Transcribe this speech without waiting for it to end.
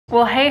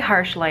Well, hey,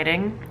 harsh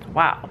lighting.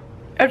 Wow,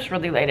 it's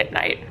really late at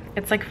night.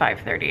 It's like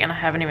 5:30 and I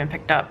haven't even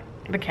picked up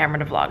the camera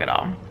to vlog at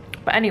all.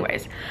 But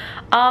anyways,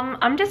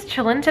 I'm just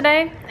chilling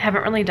today.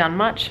 Haven't really done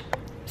much.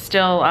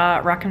 Still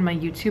rocking my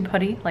YouTube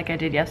hoodie like I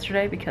did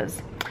yesterday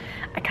because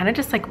I kind of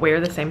just like wear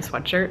the same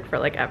sweatshirt for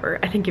like ever.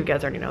 I think you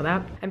guys already know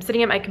that. I'm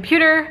sitting at my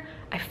computer.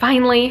 I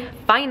finally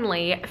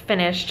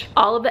finished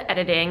all of the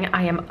editing.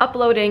 I am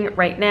uploading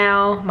right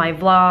now my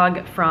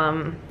vlog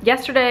from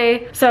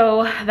yesterday.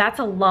 So that's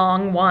a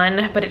long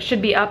one, but it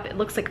should be up. It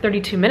looks like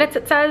 32 minutes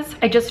it says.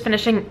 I just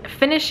finished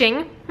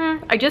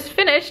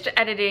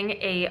editing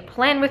a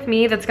plan with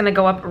me that's gonna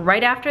go up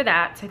right after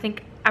that. So I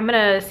think I'm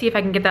gonna see if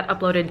I can get that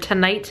uploaded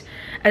tonight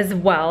as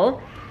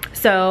well.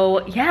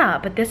 So yeah,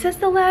 but this is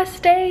the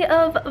last day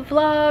of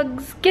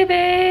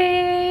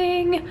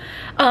Vlogsgiving.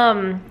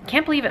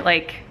 Can't believe it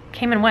like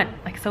came and went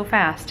like so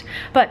fast.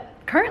 But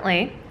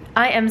currently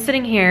I am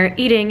sitting here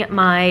eating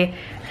my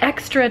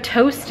extra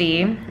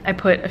toasty. I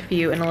put a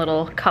few in a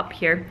little cup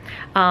here.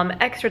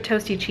 Extra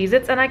toasty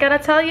Cheez-Its, and I gotta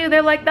tell you,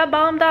 they're like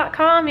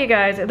thebomb.com, you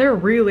guys. They're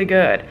really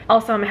good.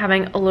 Also, I'm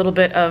having a little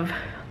bit of,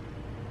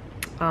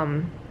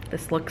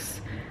 this looks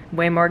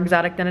way more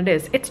exotic than it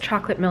is. It's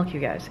chocolate milk,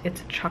 you guys.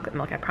 It's chocolate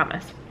milk, I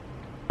promise.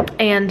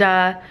 And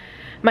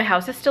my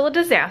house is still a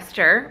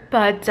disaster,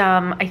 but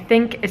I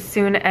think as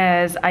soon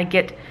as I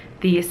get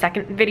the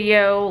second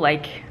video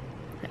like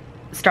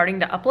starting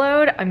to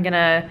upload, I'm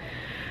gonna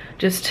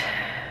just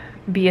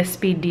be a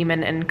speed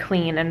demon and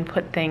clean and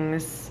put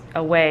things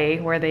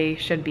away where they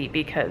should be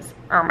because,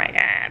 oh my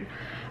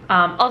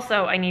god.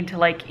 Also, I need to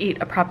like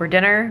eat a proper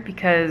dinner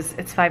because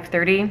it's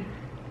 5:30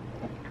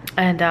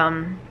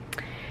 and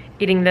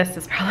eating this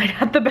is probably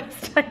not the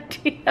best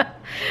idea.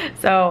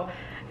 So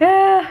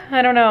yeah,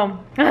 I don't know.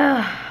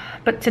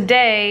 But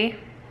today,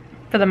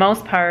 for the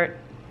most part,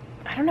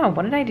 I don't know,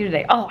 what did I do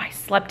today? Oh, I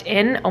slept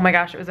in. Oh my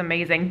gosh, it was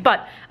amazing.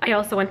 But I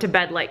also went to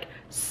bed like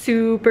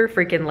super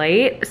freaking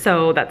late.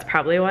 So that's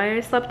probably why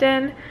I slept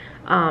in.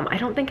 I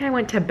don't think I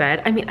went to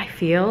bed. I mean, I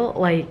feel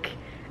like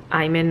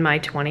I'm in my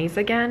 20s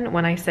again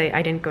when I say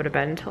I didn't go to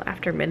bed until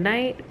after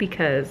midnight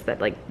because that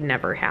like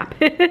never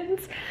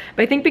happens.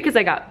 But I think because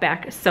I got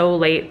back so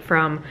late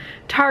from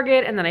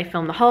Target and then I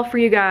filmed the haul for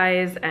you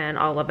guys and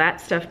all of that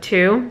stuff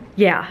too.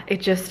 Yeah,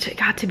 it just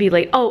got to be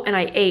late. Oh, and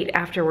I ate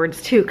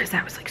afterwards too because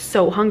I was like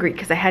so hungry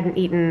because I hadn't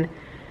eaten.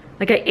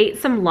 Like I ate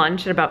some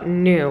lunch at about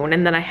noon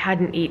and then I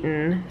hadn't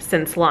eaten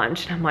since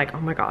lunch. And I'm like, oh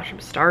my gosh, I'm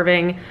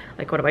starving.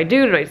 Like, what do I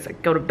do? Do I just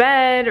like go to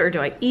bed or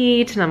do I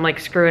eat? And I'm like,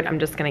 screw it, I'm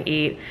just gonna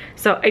eat.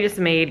 So I just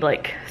made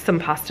like some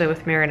pasta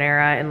with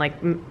marinara and like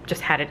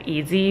just had it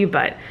easy,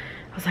 but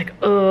I was like,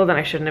 oh, then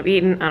I shouldn't have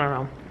eaten. I don't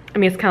know. I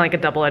mean, it's kind of like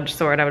a double-edged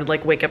sword. I would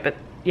like wake up at,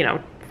 you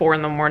know, 4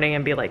 in the morning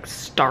and be like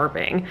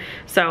starving.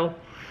 So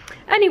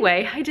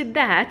anyway, I did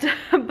that,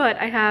 but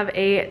I have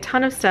a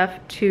ton of stuff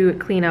to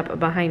clean up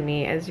behind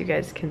me, as you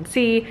guys can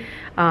see.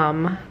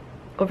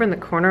 Over in the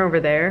corner over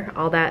there,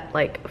 all that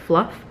like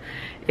fluff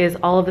is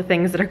all of the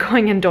things that are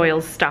going in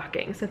Doyle's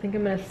stocking. So I think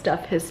I'm gonna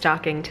stuff his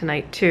stocking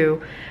tonight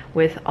too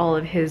with all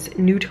of his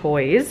new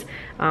toys.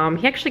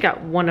 He actually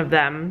got one of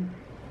them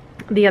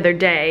the other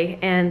day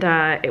and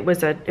it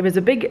was a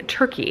big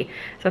turkey,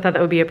 so I thought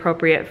that would be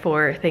appropriate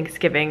for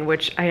Thanksgiving,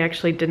 which I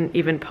actually didn't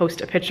even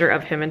post a picture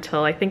of him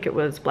until I think it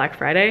was Black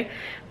Friday.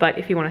 But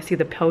if you want to see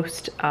the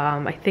post,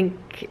 I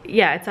think,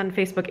 yeah, it's on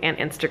Facebook and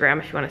Instagram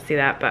if you want to see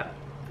that, but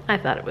I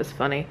thought it was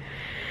funny.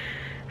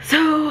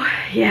 So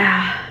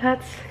yeah,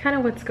 that's kind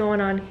of what's going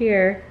on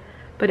here,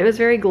 but it was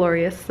very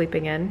glorious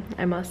sleeping in,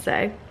 I must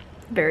say.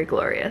 Very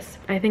glorious.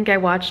 I think I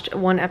watched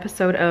one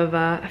episode of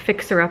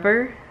Fixer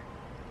Upper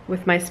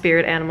with my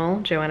spirit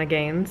animal, Joanna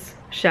Gaines.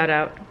 Shout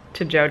out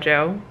to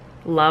JoJo,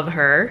 love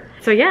her.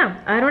 So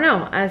yeah, I don't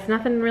know, there's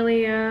nothing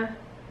really that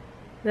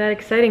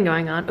exciting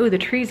going on. Ooh, the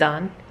tree's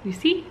on, you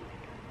see?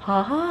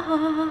 Ha ha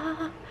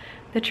ha,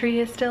 the tree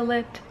is still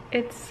lit,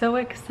 it's so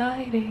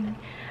exciting.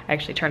 I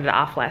actually turned it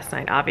off last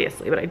night,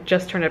 obviously, but I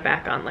just turned it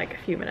back on like a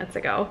few minutes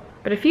ago.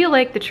 But I feel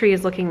like the tree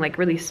is looking like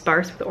really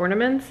sparse with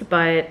ornaments,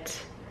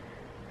 but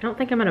I don't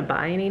think I'm gonna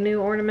buy any new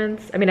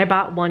ornaments. I mean, I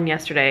bought one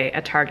yesterday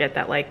at Target,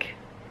 that like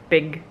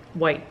big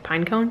white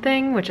pine cone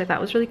thing, which I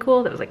thought was really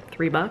cool. That was like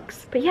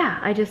 $3. But yeah,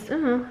 I just,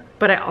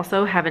 but I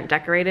also haven't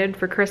decorated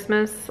for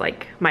Christmas,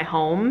 like my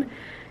home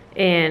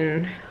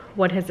in,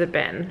 what has it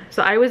been?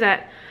 So I was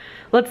at,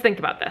 let's think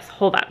about this,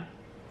 hold on.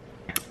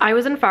 I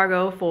was in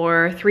Fargo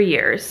for 3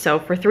 years, so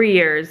for 3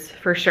 years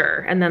for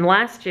sure. And then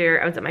last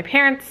year I was at my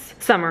parents'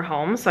 summer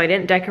home, so I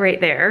didn't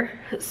decorate there.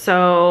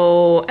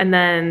 So, and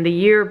then the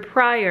year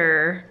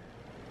prior,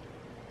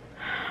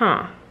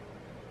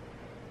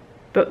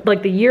 but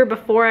like the year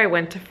before I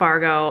went to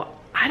Fargo,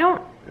 I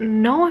don't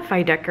know if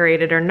I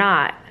decorated or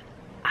not.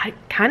 I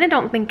kind of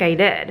don't think I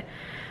did.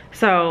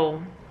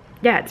 So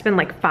yeah, it's been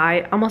like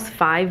almost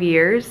 5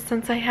 years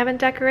since I haven't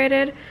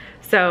decorated.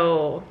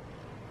 So,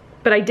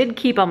 but I did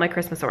keep all my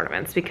Christmas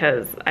ornaments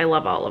because I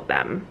love all of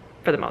them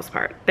for the most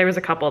part. There was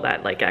a couple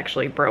that like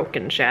actually broke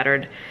and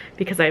shattered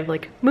because I've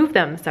like moved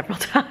them several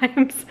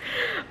times.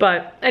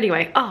 But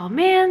anyway, oh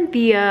man,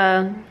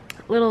 the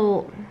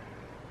little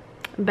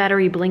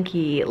battery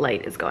blinky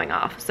light is going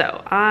off,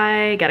 so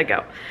I gotta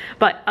go.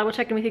 But I will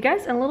check in with you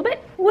guys in a little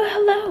bit. Well,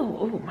 hello.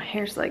 Oh, my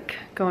hair's like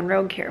going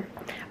rogue here.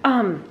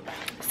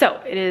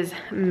 So it is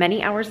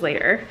many hours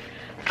later.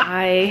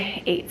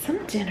 I ate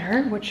some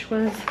dinner, which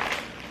was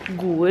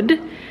good.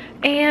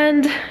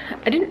 And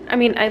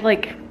I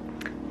like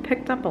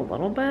picked up a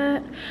little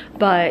bit,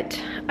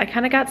 but I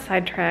kind of got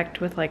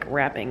sidetracked with like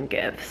wrapping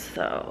gifts,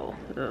 so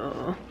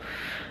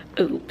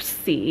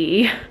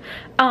oopsie.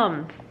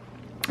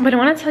 But I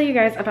want to tell you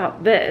guys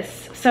about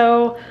this.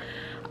 So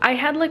I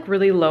had like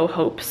really low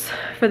hopes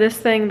for this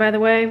thing, by the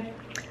way.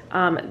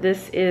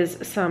 This is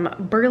some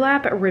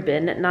burlap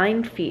ribbon,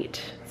 9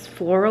 feet. It's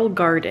Floral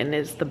Garden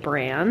is the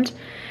brand.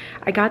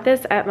 I got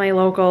this at my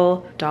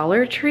local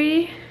Dollar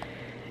Tree.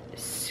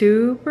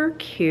 Super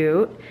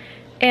cute.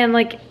 And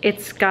like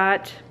it's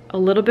got a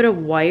little bit of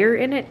wire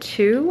in it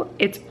too.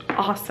 It's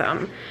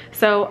awesome.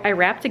 So I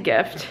wrapped a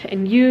gift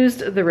and used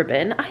the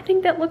ribbon. I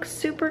think that looks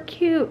super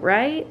cute,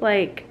 right?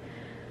 Like,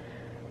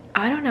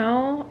 I don't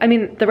know. I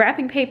mean, the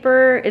wrapping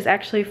paper is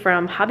actually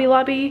from Hobby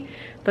Lobby,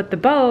 but the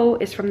bow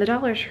is from the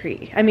Dollar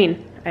Tree. I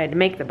mean, I had to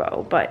make the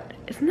bow, but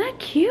isn't that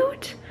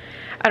cute?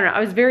 I don't know. I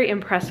was very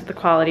impressed with the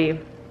quality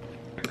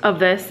of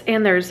this,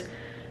 and there's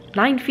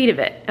 9 feet of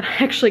it. And I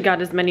actually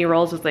got as many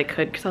rolls as I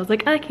could because I was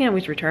like, I can't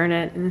always return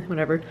it and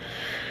whatever.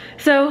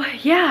 So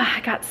yeah,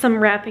 I got some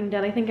wrapping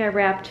done. I think I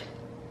wrapped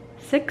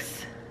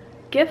 6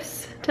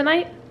 gifts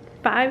tonight,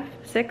 5,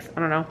 6, I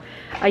don't know.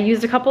 I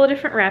used a couple of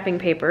different wrapping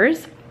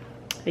papers.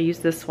 I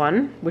used this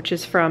one, which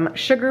is from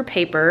Sugar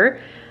Paper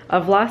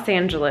of Los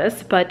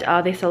Angeles, but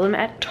they sell them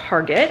at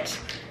Target.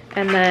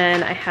 And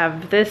then I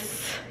have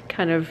this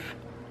kind of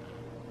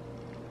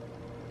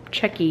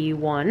checky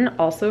one,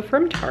 also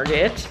from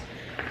Target.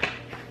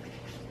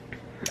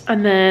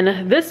 And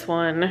then this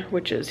one,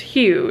 which is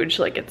huge,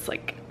 like it's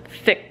like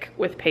thick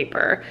with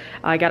paper,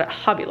 I got at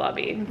Hobby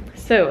Lobby.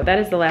 So that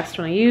is the last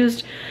one I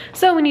used.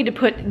 So we need to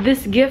put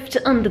this gift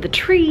under the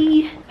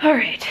tree. All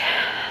right,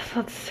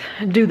 so let's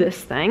do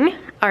this thing.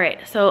 All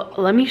right, so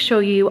let me show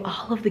you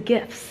all of the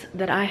gifts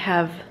that I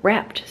have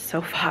wrapped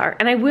so far.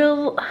 And I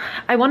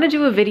want to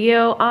do a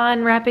video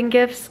on wrapping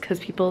gifts because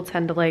people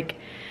tend to like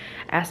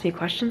ask me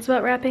questions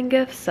about wrapping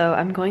gifts. So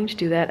I'm going to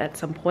do that at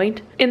some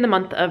point in the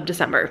month of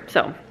December.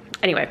 So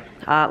anyway,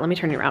 let me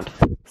turn you around.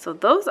 So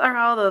those are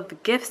all of the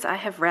gifts I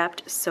have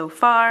wrapped so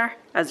far.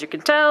 As you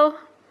can tell,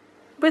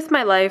 with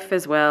my life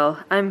as well,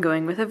 I'm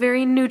going with a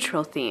very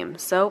neutral theme.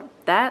 So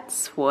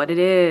that's what it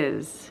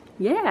is.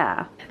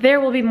 Yeah. There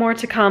will be more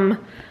to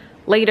come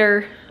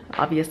later,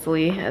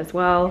 obviously, as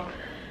well.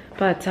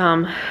 But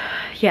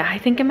yeah, I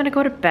think I'm gonna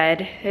go to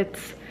bed.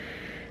 It's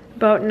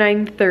about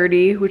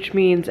 9:30, which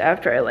means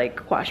after I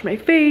like wash my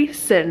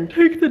face and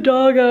take the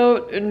dog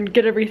out and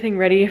get everything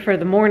ready for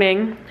the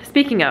morning.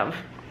 Speaking of,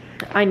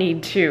 I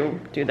need to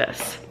do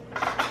this.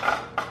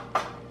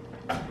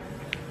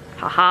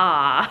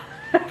 Haha,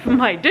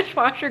 my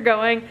dishwasher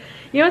going.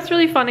 You know what's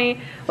really funny?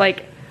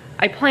 Like,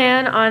 I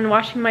plan on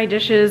washing my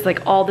dishes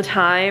like all the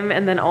time,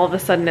 and then all of a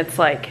sudden it's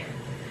like,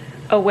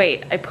 oh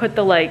wait, I put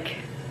the like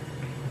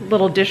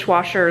little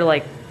dishwasher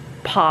like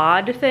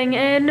pod thing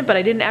in, but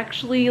I didn't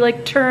actually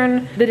like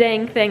turn the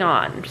dang thing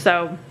on.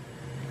 So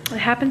it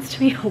happens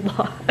to me a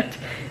lot.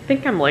 I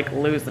think I'm like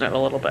losing it a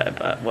little bit,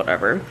 but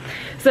whatever.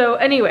 So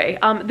anyway,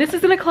 this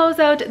is gonna close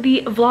out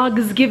the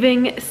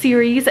Vlogsgiving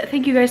series.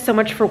 Thank you guys so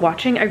much for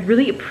watching. I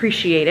really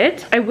appreciate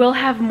it. I will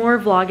have more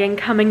vlogging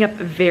coming up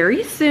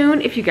very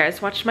soon. If you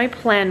guys watched my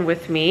plan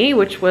with me,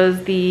 which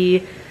was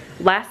the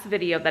last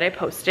video that I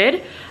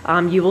posted,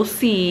 you will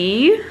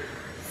see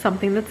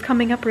something that's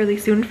coming up really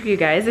soon for you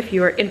guys if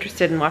you are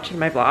interested in watching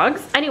my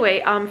vlogs.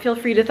 Anyway, feel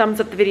free to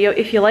thumbs up the video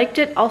if you liked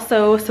it.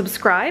 Also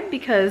subscribe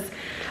because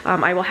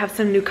I will have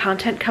some new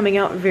content coming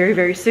out very,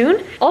 very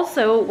soon.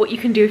 Also, what you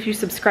can do if you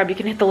subscribe, you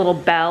can hit the little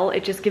bell.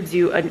 It just gives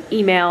you an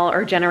email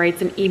or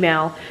generates an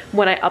email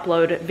when I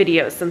upload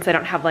videos, since I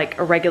don't have like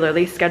a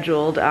regularly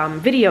scheduled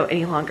video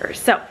any longer.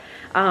 So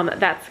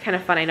that's kind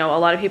of fun. I know a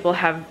lot of people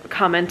have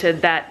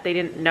commented that they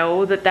didn't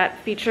know that that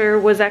feature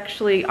was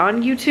actually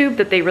on YouTube,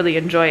 that they really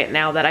enjoy it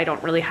now that I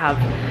don't really have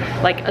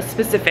like a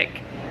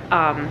specific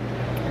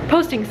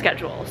posting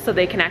schedule, so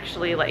they can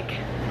actually like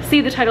see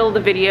the title of the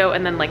video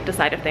and then like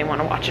decide if they want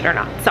to watch it or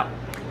not. So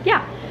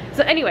yeah,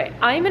 so anyway,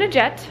 I'm in a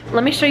jet.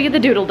 Let me show you the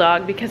doodle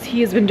dog because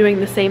he has been doing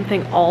the same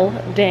thing all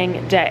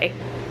dang day.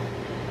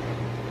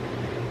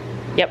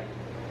 Yep,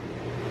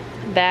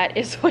 that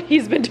is what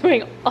he's been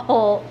doing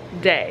all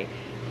day.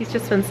 He's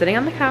just been sitting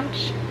on the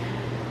couch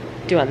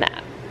doing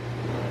that.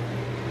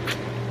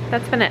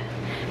 That's been it.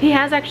 He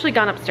has actually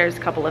gone upstairs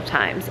a couple of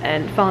times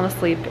and fallen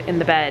asleep in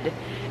the bed,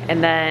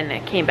 and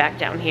then came back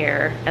down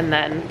here and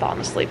then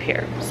fallen asleep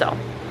here. So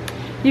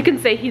you can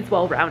say he's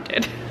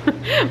well-rounded.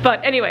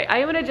 But anyway, I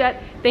am in a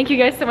jet. Thank you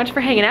guys so much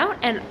for hanging out,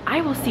 and I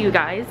will see you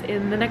guys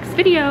in the next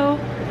video.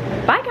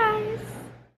 Bye guys.